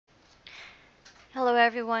Hello,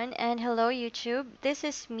 everyone, and hello, YouTube. This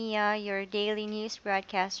is Mia, your daily news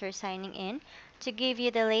broadcaster, signing in to give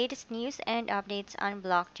you the latest news and updates on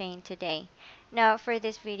blockchain today. Now, for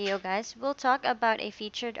this video, guys, we'll talk about a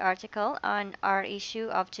featured article on our issue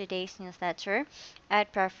of today's newsletter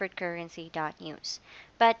at PreferredCurrency.News.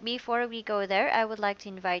 But before we go there, I would like to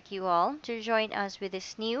invite you all to join us with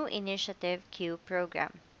this new Initiative Q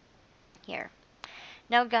program here.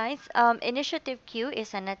 Now, guys, Initiative Q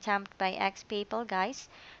is an attempt by ex-PayPal guys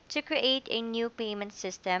to create a new payment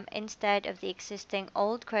system instead of the existing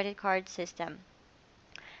old credit card system,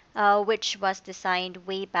 which was designed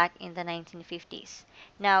way back in the 1950s.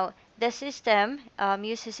 Now, the system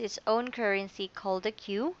uses its own currency called the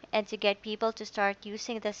Q, and to get people to start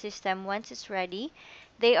using the system once it's ready,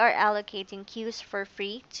 they are allocating Qs for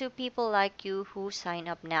free to people like you who sign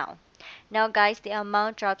up now. Now, guys, the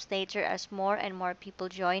amount drops later as more and more people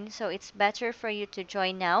join, so it's better for you to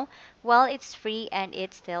join now while it's free and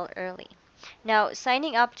it's still early. Now,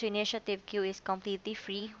 signing up to Initiative Q is completely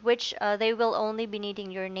free, which they will only be needing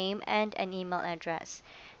your name and an email address.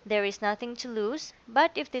 There is nothing to lose, but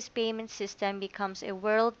if this payment system becomes a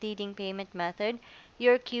world-leading payment method,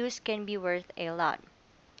 your Qs can be worth a lot.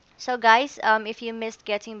 So guys, if you missed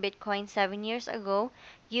getting Bitcoin 7 years ago,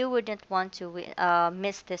 you wouldn't want to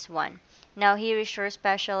miss this one. Now here is your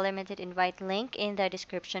special limited invite link in the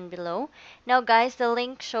description below. Now guys, the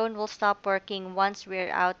link shown will stop working once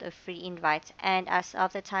we're out of free invites. And as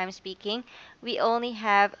of the time speaking, we only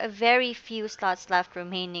have a very few slots left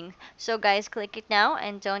remaining. So guys, click it now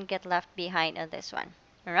and don't get left behind on this one.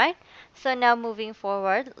 Alright, so now moving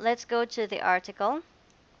forward, let's go to the article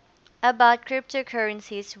about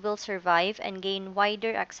cryptocurrencies will survive and gain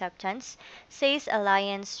wider acceptance, says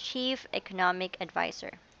Allianz chief economic advisor.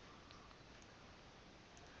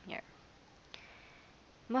 Here.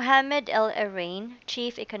 Mohamed El Arain,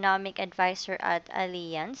 chief economic advisor at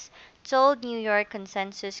Allianz, told New York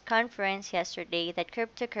Consensus Conference yesterday that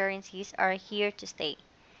cryptocurrencies are here to stay.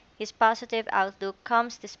 His positive outlook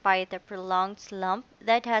comes despite the prolonged slump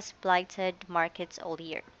that has blighted markets all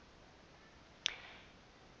year.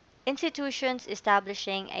 Institutions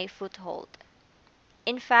establishing a foothold.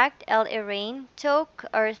 In fact, El Irain took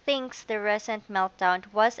or thinks the recent meltdown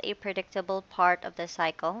was a predictable part of the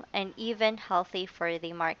cycle and even healthy for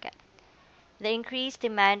the market. The increased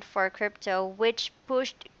demand for crypto, which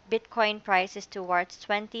pushed Bitcoin prices towards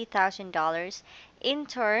 $20,000, in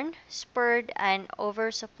turn spurred an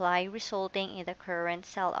oversupply resulting in the current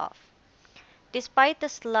sell-off. Despite the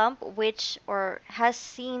slump, which or has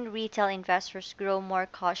seen retail investors grow more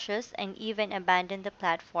cautious and even abandon the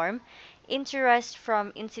platform, interest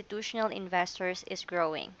from institutional investors is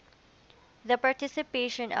growing. The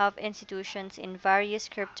participation of institutions in various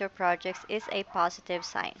crypto projects is a positive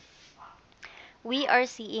sign. We are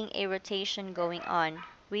seeing a rotation going on.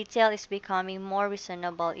 Retail is becoming more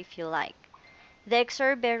reasonable if you like. The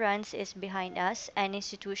exuberance is behind us, and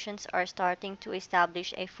institutions are starting to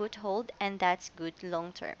establish a foothold, and that's good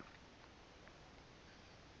long term.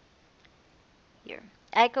 Here.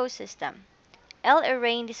 Ecosystem. El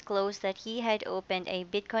Arain disclosed that he had opened a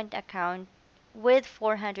Bitcoin account with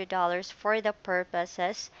 $400 for the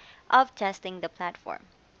purposes of testing the platform.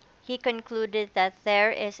 He concluded that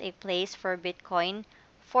there is a place for Bitcoin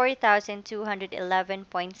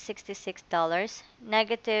 $4,211.66,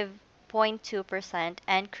 negative 0.2%,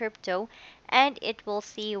 and crypto, and it will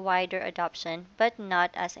see wider adoption, but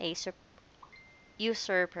not as a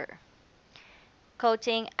usurper.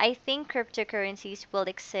 Quoting, I think cryptocurrencies will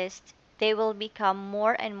exist. They will become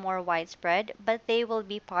more and more widespread, but they will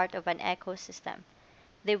be part of an ecosystem.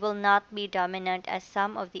 They will not be dominant as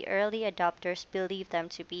some of the early adopters believe them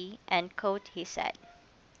to be, end quote, he said.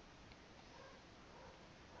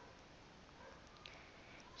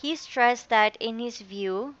 He stressed that, in his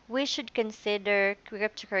view, we should consider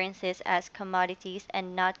cryptocurrencies as commodities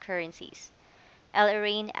and not currencies. El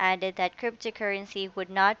Arain added that cryptocurrency would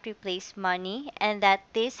not replace money and that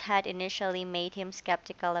this had initially made him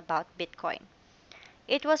skeptical about Bitcoin.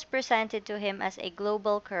 It was presented to him as a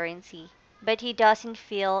global currency, but he doesn't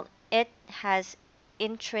feel it has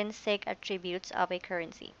intrinsic attributes of a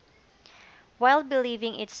currency. While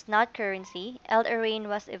believing it's not currency, El Arain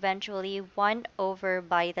was eventually won over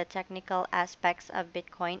by the technical aspects of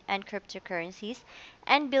Bitcoin and cryptocurrencies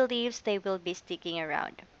and believes they will be sticking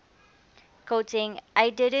around. Quoting,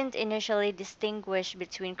 I didn't initially distinguish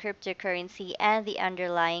between cryptocurrency and the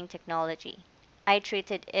underlying technology. I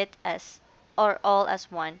treated it as or all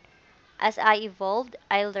as one. As I evolved,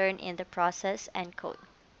 I learned in the process, end quote.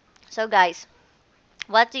 So guys,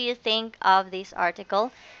 what do you think of this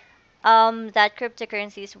article? that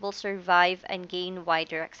cryptocurrencies will survive and gain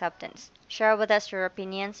wider acceptance. Share with us your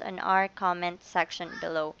opinions on our comment section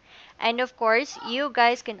below. And of course, you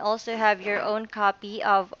guys can also have your own copy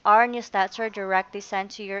of our newsletter directly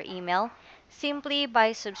sent to your email simply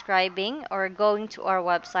by subscribing or going to our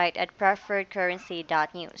website at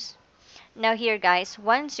PreferredCurrency.News. Now here guys,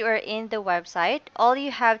 once you are in the website, all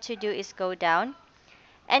you have to do is go down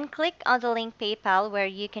and click on the link PayPal where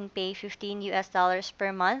you can pay 15 US dollars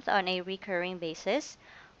per month on a recurring basis.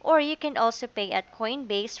 Or you can also pay at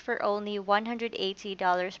Coinbase for only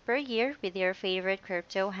 $180 per year with your favorite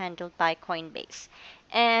crypto handled by Coinbase.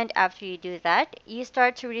 And after you do that, you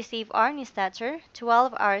start to receive our newsletter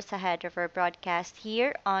 12 hours ahead of our broadcast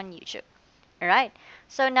here on YouTube. Alright,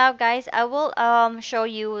 so now guys, I will show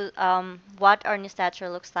you what our newsletter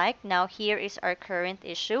looks like. Now here is our current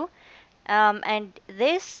issue. And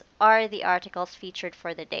these are the articles featured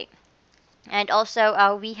for the day. And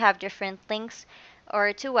also, we have different links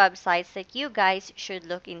or two websites that you guys should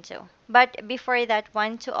look into. But before that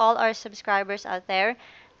one, to all our subscribers out there,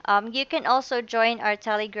 you can also join our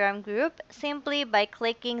Telegram group simply by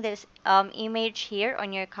clicking this image here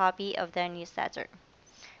on your copy of the newsletter.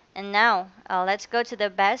 And now, let's go to the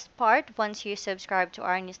best part once you subscribe to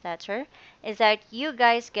our newsletter, is that you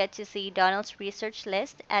guys get to see Donald's research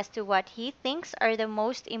list as to what he thinks are the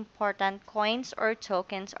most important coins or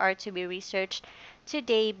tokens are to be researched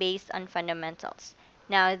today based on fundamentals.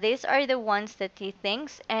 Now, these are the ones that he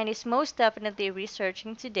thinks and is most definitely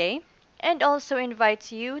researching today, and also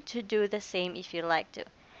invites you to do the same if you like to.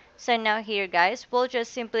 So now here guys, we'll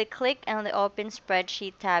just simply click on the open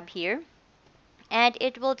spreadsheet tab here, and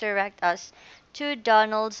it will direct us to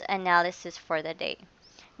Donald's analysis for the day.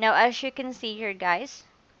 Now, as you can see here, guys,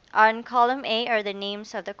 on column A are the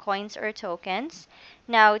names of the coins or tokens.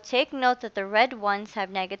 Now, take note that the red ones have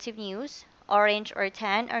negative news, orange or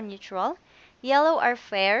tan are neutral, yellow are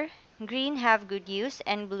fair, green have good news,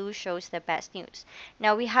 and blue shows the best news.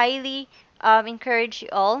 Now, we highly encourage you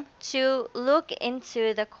all to look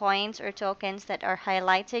into the coins or tokens that are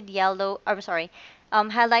highlighted yellow, I'm sorry,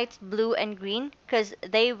 highlights blue and green, because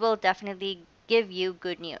they will definitely give you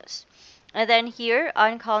good news. And then here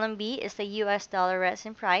on column B is the US dollar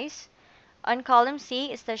resin price. On column C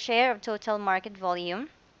is the share of total market volume.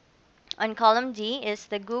 On column D is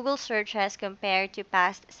the Google searches compared to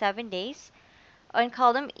past 7 days. On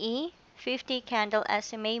column E, 50 candle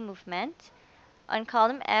SMA movement. On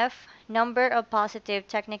column F, number of positive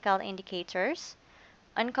technical indicators.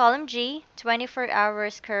 On column G, 24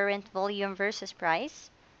 hours current volume versus price.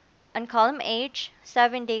 On column H,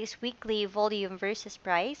 7 days weekly volume versus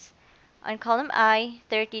price. On column I,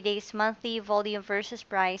 30 days monthly volume versus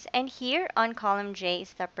price. And here on column J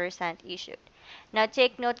is the percent issued. Now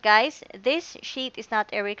take note guys, this sheet is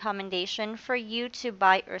not a recommendation for you to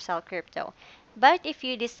buy or sell crypto. But if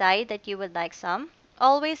you decide that you would like some,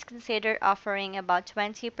 always consider offering about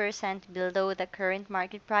 20% below the current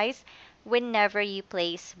market price whenever you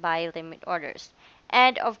place buy limit orders.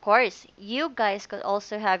 And of course, you guys could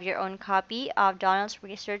also have your own copy of Donald's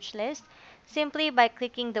research list simply by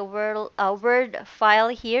clicking the Word file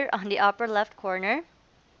here on the upper left corner.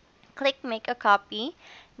 Click make a copy.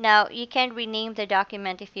 Now you can rename the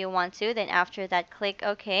document if you want to, then after that click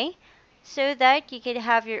OK, so that you can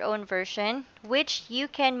have your own version which you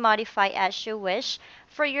can modify as you wish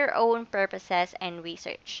for your own purposes and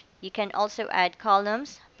research. You can also add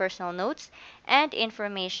columns, personal notes, and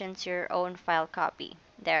information to your own file copy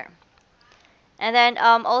there. And then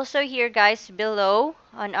also here guys below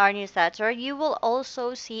on our newsletter, you will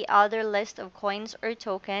also see other list of coins or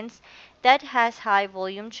tokens that has high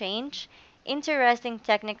volume change, interesting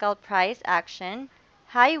technical price action,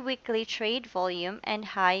 high weekly trade volume, and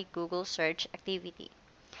high Google search activity.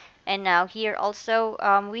 And now here also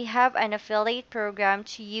we have an affiliate program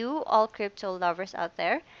to you all crypto lovers out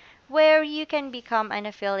there, where you can become an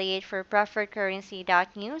affiliate for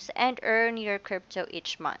PreferredCurrency.News and earn your crypto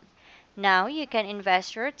each month. Now you can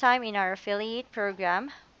invest your time in our affiliate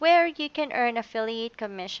program where you can earn affiliate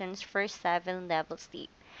commissions for 7 levels deep.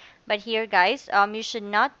 But here guys, you should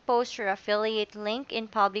not post your affiliate link in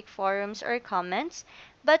public forums or comments,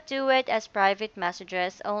 but do it as private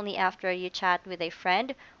messages only after you chat with a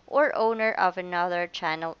friend or owner of another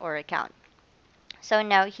channel or account. So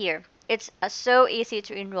now here, it's so easy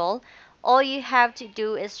to enroll. All you have to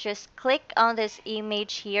do is just click on this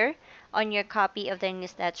image here on your copy of the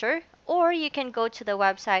newsletter, or you can go to the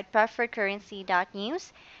website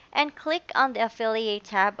PreferredCurrency.News and click on the affiliate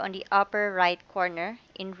tab on the upper right corner.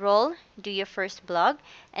 Enroll, do your first blog,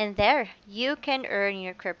 and there you can earn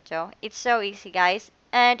your crypto. It's so easy, guys.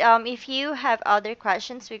 And if you have other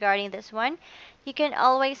questions regarding this one, you can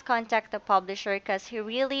always contact the publisher because he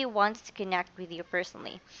really wants to connect with you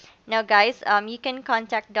personally. Now, guys, you can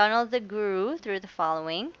contact Donald the Guru through the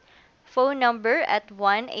following phone number at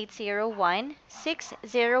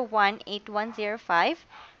 1-801-601-8105,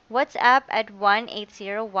 WhatsApp at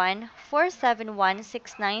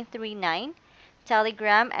 1-801-471-6939,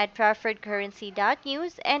 Telegram at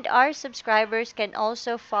PreferredCurrency.News, and our subscribers can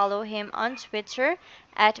also follow him on Twitter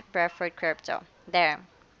at Preferred Crypto. There.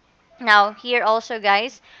 Now, here also,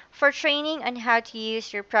 guys, for training on how to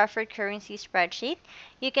use your preferred currency spreadsheet,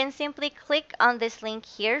 you can simply click on this link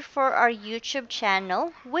here for our YouTube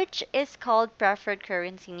channel, which is called Preferred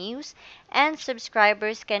Currency News, and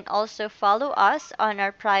subscribers can also follow us on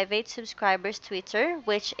our private subscribers Twitter,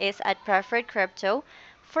 which is at Preferred Crypto,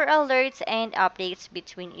 for alerts and updates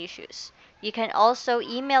between issues. You can also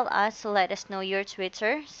email us to let us know your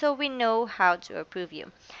Twitter so we know how to approve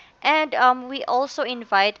you. And we also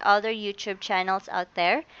invite other YouTube channels out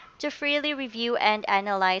there to freely review and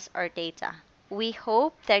analyze our data. We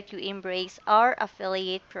hope that you embrace our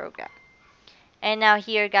affiliate program. And now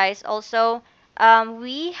here, guys, also,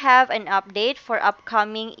 we have an update for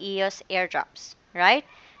upcoming EOS airdrops, right?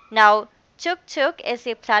 Now, Tuk Tuk is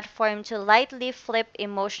a platform to lightly flip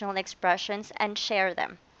emotional expressions and share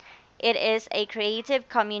them. It is a creative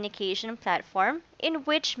communication platform in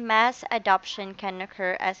which mass adoption can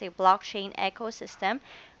occur as a blockchain ecosystem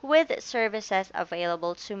with services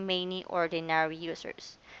available to many ordinary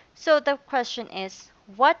users. So the question is,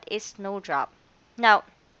 what is Snowdrop? Now,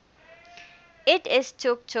 it is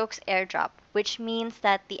Tuk Tuk's airdrop, which means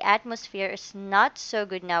that the atmosphere is not so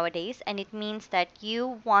good nowadays, and it means that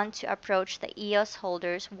you want to approach the EOS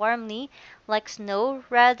holders warmly like snow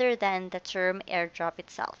rather than the term airdrop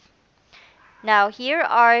itself. Now here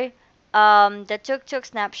are the Tuk Tuk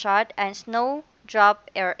snapshot and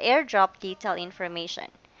snowdrop or airdrop detail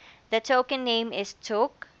information. The token name is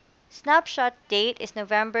Tuk. Snapshot date is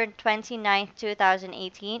November 29th,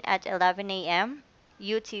 2018 at 11 a.m.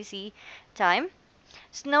 UTC time.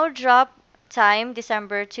 Snowdrop time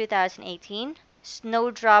December 2018.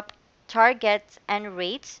 Snowdrop targets and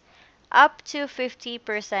rates up to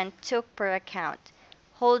 50% Tuk per account.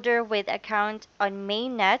 Holder with account on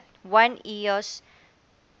mainnet 1 EOS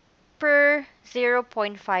per zero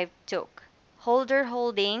point 0.5 Tuk. Holder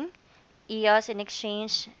holding EOS in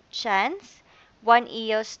exchange chance 1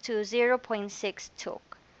 EOS to zero point 0.6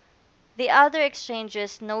 Tuk. The other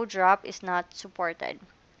exchanges Snowdrop is not supported.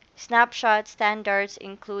 Snapshot standards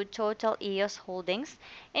include total EOS holdings,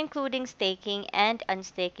 including staking and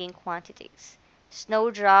unstaking quantities.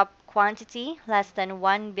 Snowdrop quantity less than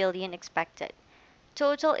 1 billion expected.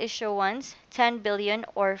 Total issuance 10 billion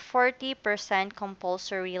or 40%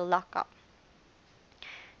 compulsory lockup.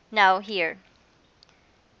 Now here,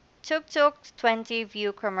 Tuk Tuk's 20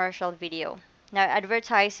 view commercial video. Now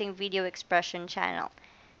advertising video expression channel.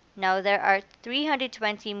 Now there are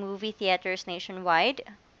 320 movie theaters nationwide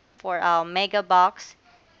for our Mega Box,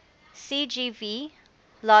 CGV,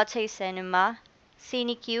 Lotte Cinema,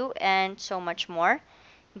 CineQ, and so much more.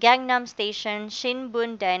 Gangnam Station,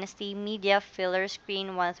 Shinbun Dynasty Media Filler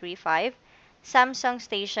Screen 135, Samsung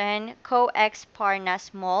Station, COEX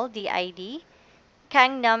Parnas Mall DID,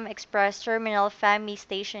 Gangnam Express Terminal Fami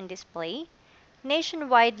Station Display,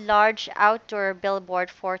 nationwide large outdoor billboard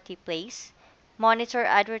 40 place, monitor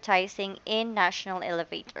advertising in national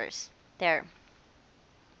elevators. There.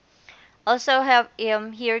 Also have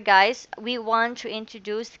here, guys, we want to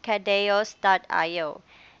introduce Kadeos.io.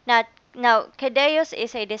 Now, Kadeos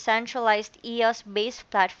is a decentralized EOS-based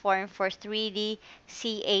platform for 3D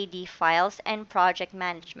CAD files and project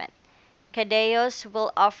management. Kadeos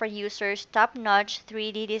will offer users top-notch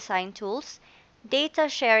 3D design tools, data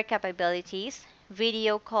share capabilities,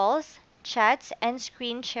 video calls, chats, and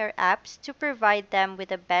screen share apps to provide them with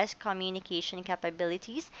the best communication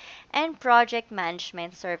capabilities and project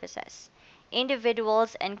management services.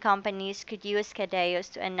 Individuals and companies could use Kadeos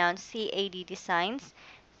to announce CAD designs,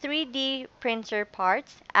 3D printer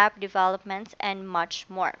parts, app developments, and much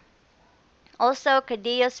more. Also,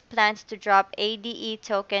 Kadeos plans to drop ADE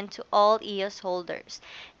token to all EOS holders.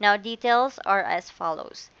 Now, details are as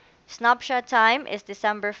follows. Snapshot time is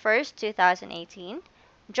December 1st, 2018.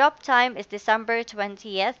 Drop time is December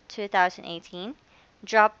 20th, 2018.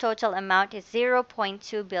 Drop total amount is zero point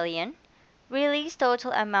 0.2 billion. Release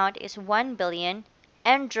total amount is 1 billion.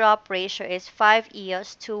 And drop ratio is 5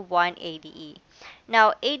 EOS to 1 ADE.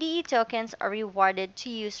 Now, ADE tokens are rewarded to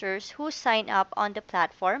users who sign up on the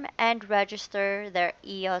platform and register their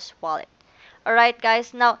EOS wallet. Alright,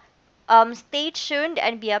 guys, now stay tuned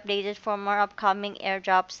and be updated for more upcoming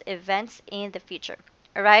airdrops events in the future.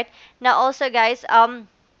 Alright, now also, guys,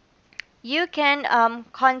 you can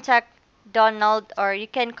contact Donald, or you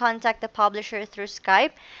can contact the publisher through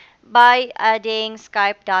Skype by adding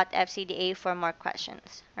skype.fcda for more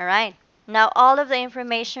questions. All right. Now, all of the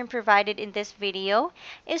information provided in this video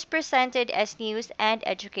is presented as news and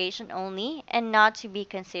education only and not to be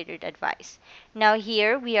considered advice. Now,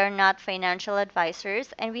 here we are not financial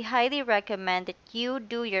advisors, and we highly recommend that you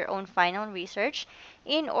do your own final research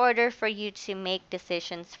in order for you to make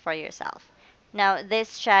decisions for yourself. Now,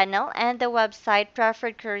 this channel and the website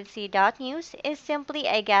PreferredCurrency.News is simply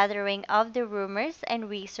a gathering of the rumors and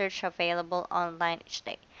research available online each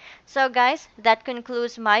day. So guys, that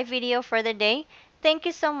concludes my video for the day. Thank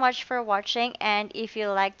you so much for watching, and if you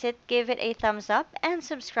liked it, give it a thumbs up and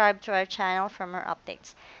subscribe to our channel for more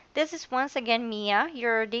updates. This is once again Mia,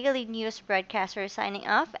 your daily news broadcaster, signing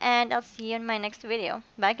off, and I'll see you in my next video.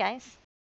 Bye guys!